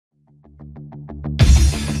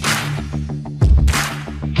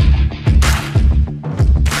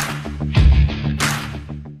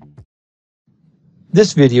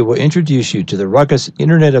This video will introduce you to the Ruckus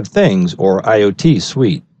Internet of Things or IoT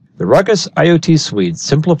Suite. The Ruckus IoT Suite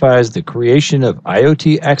simplifies the creation of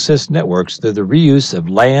IoT access networks through the reuse of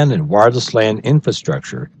LAN and wireless LAN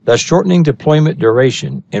infrastructure, thus shortening deployment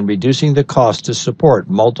duration and reducing the cost to support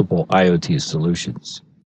multiple IoT solutions.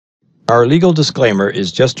 Our legal disclaimer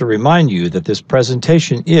is just to remind you that this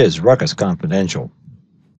presentation is Ruckus Confidential.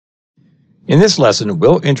 In this lesson,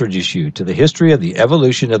 we'll introduce you to the history of the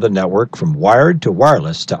evolution of the network from wired to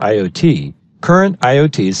wireless to IoT, current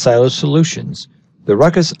IoT silo solutions, the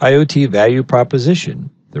Ruckus IoT value proposition,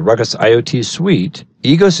 the Ruckus IoT Suite,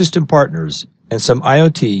 ecosystem partners, and some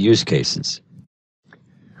IoT use cases.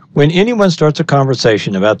 When anyone starts a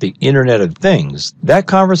conversation about the Internet of Things, that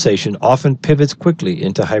conversation often pivots quickly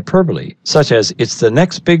into hyperbole, such as it's the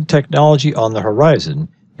next big technology on the horizon,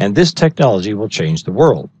 and this technology will change the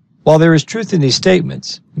world. While there is truth in these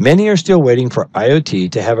statements, many are still waiting for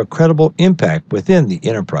IoT to have a credible impact within the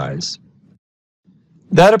enterprise.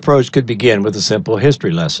 That approach could begin with a simple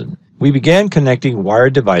history lesson. We began connecting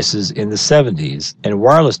wired devices in the 70s and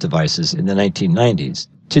wireless devices in the 1990s.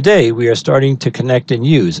 Today, we are starting to connect and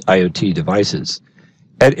use IoT devices.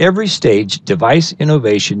 At every stage, device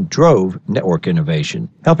innovation drove network innovation,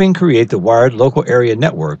 helping create the wired local area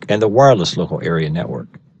network and the wireless local area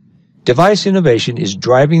network. Device innovation is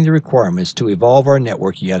driving the requirements to evolve our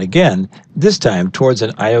network yet again, this time towards an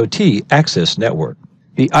IoT access network.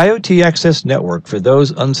 The IoT access network, for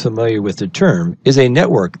those unfamiliar with the term, is a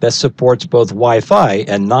network that supports both Wi-Fi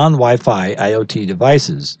and non-Wi-Fi IoT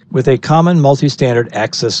devices with a common multi-standard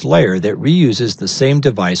access layer that reuses the same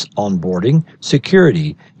device onboarding,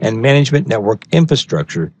 security, and management network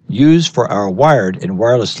infrastructure used for our wired and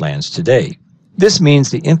wireless LANs today. This means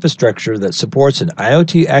the infrastructure that supports an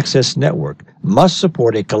IoT access network must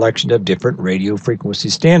support a collection of different radio frequency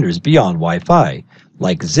standards beyond Wi-Fi,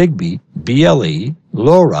 like Zigbee, BLE,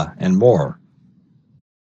 LoRa, and more.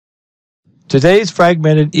 Today's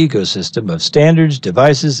fragmented ecosystem of standards,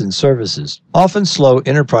 devices, and services often slow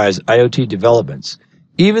enterprise IoT developments.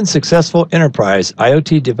 Even successful enterprise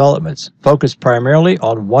IoT developments focus primarily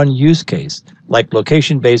on one use case, like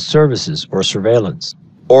location-based services or surveillance,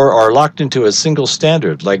 or are locked into a single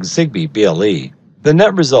standard like Zigbee BLE. The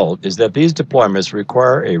net result is that these deployments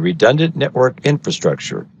require a redundant network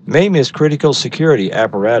infrastructure, may miss critical security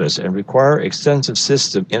apparatus, and require extensive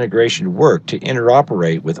system integration work to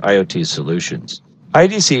interoperate with IoT solutions.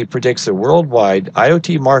 IDC predicts the worldwide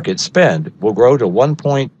IoT market spend will grow to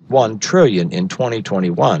 $1.1 trillion in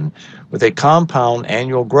 2021, with a compound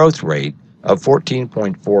annual growth rate of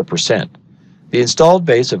 14.4%. The installed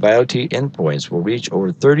base of IoT endpoints will reach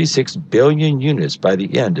over 36 billion units by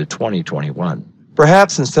the end of 2021.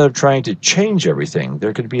 Perhaps instead of trying to change everything,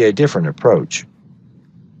 there could be a different approach.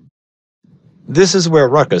 This is where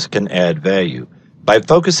Ruckus can add value. By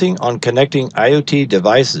focusing on connecting IoT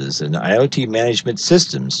devices and IoT management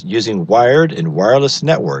systems using wired and wireless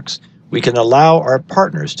networks, we can allow our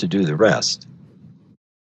partners to do the rest.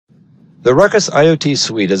 The Ruckus IoT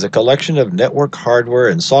Suite is a collection of network hardware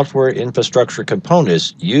and software infrastructure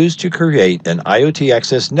components used to create an IoT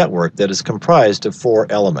access network that is comprised of four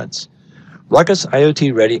elements. Ruckus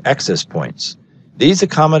IoT Ready Access Points. These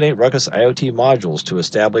accommodate Ruckus IoT modules to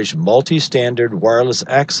establish multi-standard wireless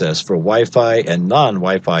access for Wi-Fi and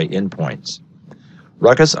non-Wi-Fi endpoints.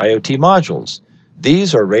 Ruckus IoT Modules.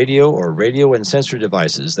 These are radio or radio and sensor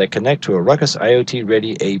devices that connect to a Ruckus IoT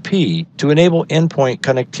Ready AP to enable endpoint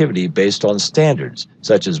connectivity based on standards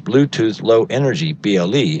such as Bluetooth Low Energy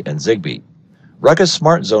BLE and Zigbee. Ruckus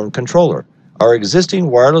Smart Zone Controller. Our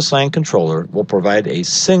existing wireless LAN controller will provide a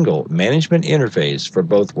single management interface for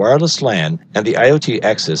both wireless LAN and the IoT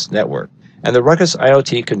access network. And the Ruckus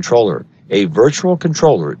IoT Controller, a virtual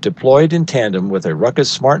controller deployed in tandem with a Ruckus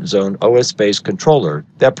Smart Zone OS-based controller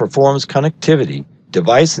that performs connectivity,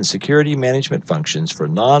 device and security management functions for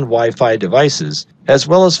non-Wi-Fi devices, as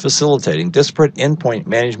well as facilitating disparate endpoint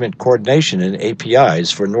management coordination and APIs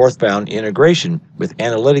for northbound integration with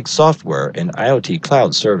analytics software and IoT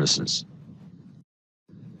cloud services.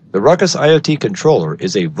 The Ruckus IoT Controller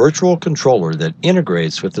is a virtual controller that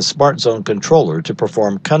integrates with the Smart Zone controller to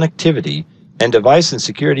perform connectivity and device and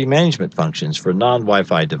security management functions for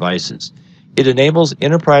non-Wi-Fi devices. It enables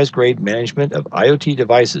enterprise-grade management of IoT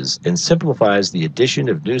devices and simplifies the addition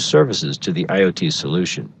of new services to the IoT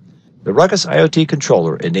solution. The Ruckus IoT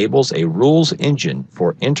Controller enables a rules engine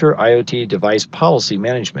for inter-IoT device policy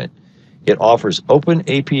management. It offers open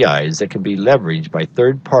APIs that can be leveraged by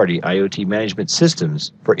third-party IoT management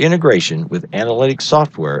systems for integration with analytics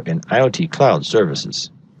software and IoT cloud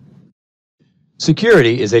services.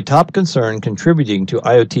 Security is a top concern contributing to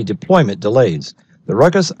IoT deployment delays. The The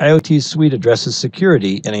Ruckus IoT Suite addresses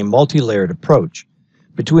security in a multi-layered approach.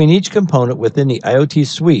 Between each component within the IoT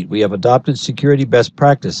Suite, we have adopted security best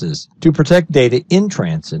practices to protect data in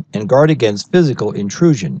transit and guard against physical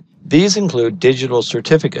intrusion. These include digital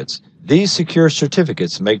certificates. These secure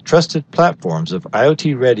certificates make trusted platforms of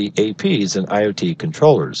IoT-ready APs and IoT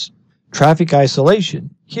controllers. Traffic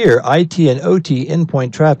isolation. Here, IT and OT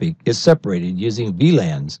endpoint traffic is separated using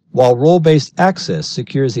VLANs, while role-based access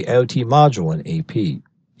secures the IoT module and AP.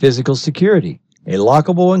 Physical security. A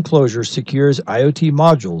lockable enclosure secures IoT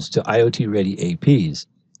modules to IoT-ready APs.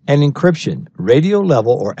 And encryption.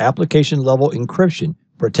 Radio-level or application-level encryption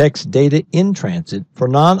protects data in transit for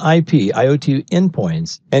non-IP IoT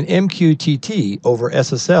endpoints, and MQTT over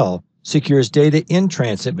SSL secures data in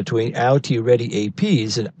transit between IoT-ready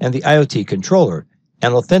APs and the IoT controller,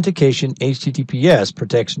 and authentication HTTPS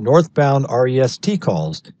protects northbound REST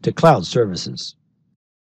calls to cloud services.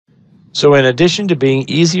 So in addition to being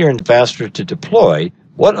easier and faster to deploy,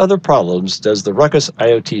 what other problems does the Ruckus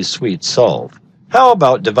IoT Suite solve? How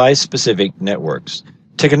about device-specific networks?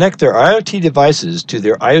 To connect their IoT devices to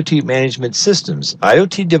their IoT management systems,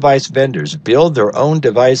 IoT device vendors build their own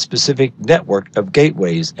device-specific network of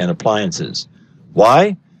gateways and appliances.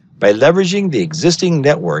 Why? By leveraging the existing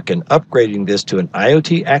network and upgrading this to an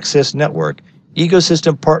IoT access network,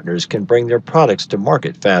 ecosystem partners can bring their products to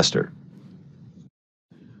market faster.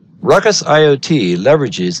 Ruckus IoT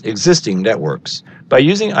leverages existing networks. By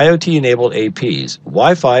using IoT-enabled APs,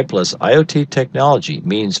 Wi-Fi plus IoT technology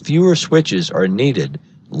means fewer switches are needed,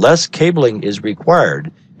 less cabling is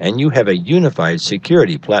required, and you have a unified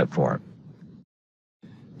security platform.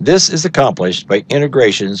 This is accomplished by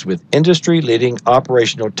integrations with industry-leading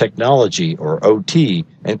operational technology, or OT,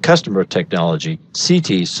 and customer technology,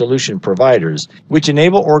 CT, solution providers, which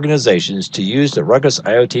enable organizations to use the Ruckus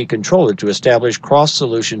IoT Controller to establish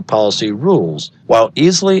cross-solution policy rules, while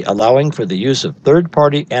easily allowing for the use of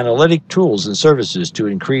third-party analytic tools and services to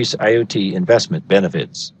increase IoT investment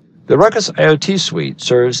benefits. The Ruckus IoT Suite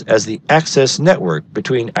serves as the access network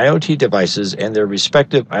between IoT devices and their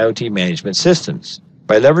respective IoT management systems.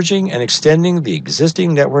 By leveraging and extending the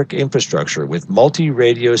existing network infrastructure with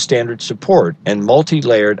multi-radio standard support and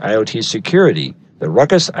multi-layered IoT security, the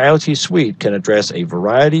Ruckus IoT Suite can address a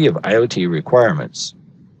variety of IoT requirements.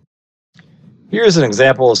 Here's an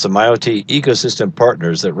example of some IoT ecosystem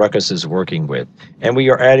partners that Ruckus is working with, and we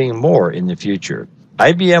are adding more in the future.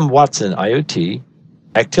 IBM Watson IoT,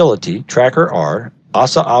 Actility, Tracker R,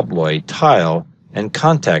 ASA Abloy, Tile, and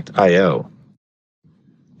Contact IO.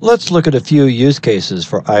 Let's look at a few use cases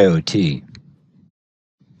for IoT.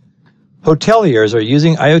 Hoteliers are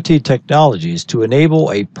using IoT technologies to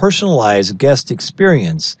enable a personalized guest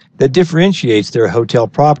experience that differentiates their hotel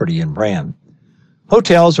property and brand.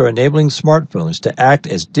 Hotels are enabling smartphones to act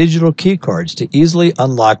as digital keycards to easily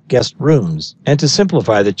unlock guest rooms and to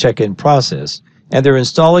simplify the check-in process, and they're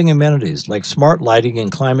installing amenities like smart lighting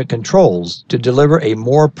and climate controls to deliver a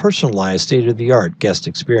more personalized state-of-the-art guest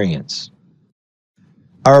experience.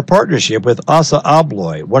 Our partnership with ASA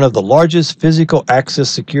Abloy, one of the largest physical access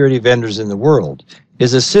security vendors in the world,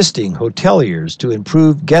 is assisting hoteliers to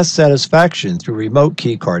improve guest satisfaction through remote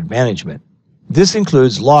keycard management. This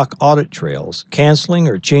includes lock audit trails, canceling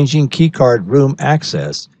or changing keycard room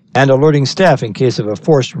access, and alerting staff in case of a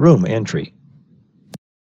forced room entry.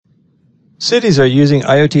 Cities are using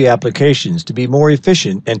IoT applications to be more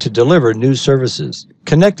efficient and to deliver new services.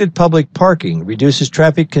 Connected public parking reduces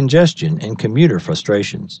traffic congestion and commuter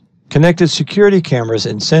frustrations. Connected security cameras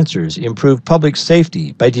and sensors improve public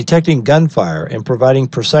safety by detecting gunfire and providing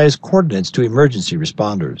precise coordinates to emergency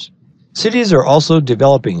responders. Cities are also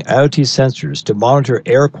developing IoT sensors to monitor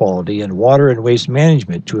air quality and water and waste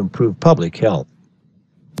management to improve public health.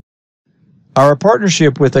 Our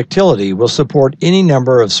partnership with Actility will support any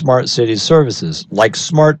number of smart city services, like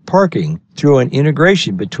smart parking, through an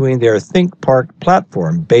integration between their ThinkPark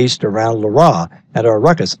platform based around LoRa and our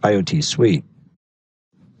Ruckus IoT Suite.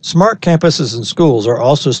 Smart campuses and schools are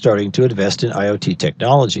also starting to invest in IoT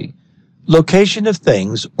technology. Location of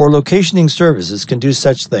things or locationing services can do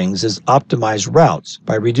such things as optimize routes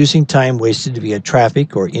by reducing time wasted via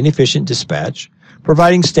traffic or inefficient dispatch,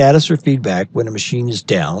 providing status or feedback when a machine is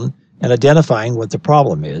down, and identifying what the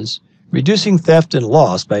problem is, reducing theft and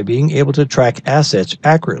loss by being able to track assets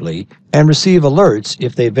accurately and receive alerts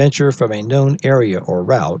if they venture from a known area or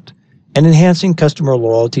route, and enhancing customer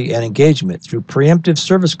loyalty and engagement through preemptive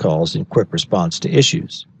service calls and quick response to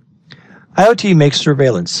issues. IoT makes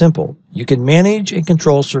surveillance simple. You can manage and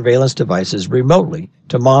control surveillance devices remotely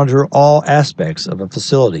to monitor all aspects of a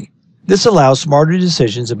facility. This allows smarter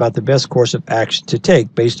decisions about the best course of action to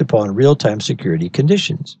take based upon real-time security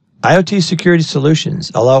conditions. IoT security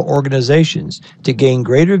solutions allow organizations to gain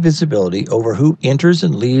greater visibility over who enters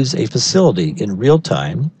and leaves a facility in real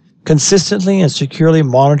time, consistently and securely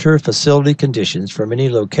monitor facility conditions from any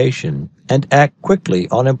location, and act quickly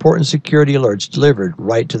on important security alerts delivered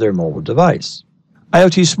right to their mobile device.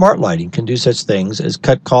 IoT smart lighting can do such things as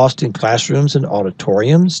cut costs in classrooms and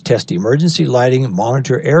auditoriums, test emergency lighting,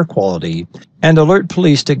 monitor air quality, and alert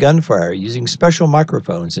police to gunfire using special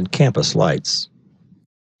microphones and campus lights.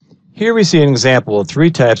 Here we see an example of 3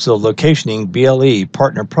 types of locationing BLE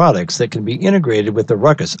partner products that can be integrated with the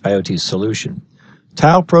Ruckus IoT solution: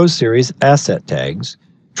 Tile Pro Series asset tags,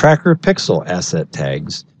 Tracker Pixel asset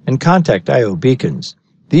tags, and Contact IO beacons.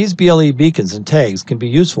 These BLE beacons and tags can be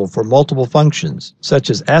useful for multiple functions, such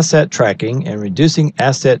as asset tracking and reducing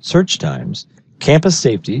asset search times, campus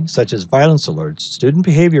safety, such as violence alerts, student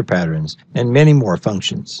behavior patterns, and many more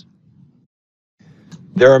functions.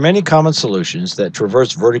 There are many common solutions that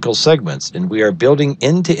traverse vertical segments, and we are building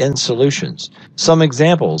end-to-end solutions. Some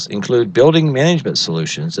examples include building management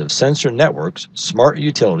solutions of sensor networks, smart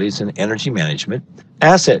utilities and energy management,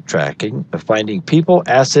 asset tracking of finding people,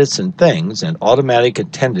 assets, and things, and automatic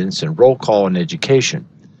attendance and roll call in education.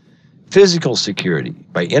 Physical security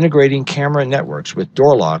by integrating camera networks with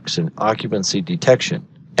door locks and occupancy detection,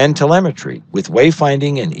 and telemetry with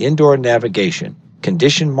wayfinding and indoor navigation,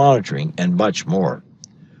 condition monitoring, and much more.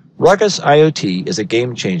 Ruckus IoT is a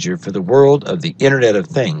game changer for the world of the Internet of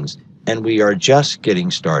Things, and we are just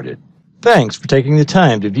getting started. Thanks for taking the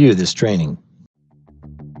time to view this training.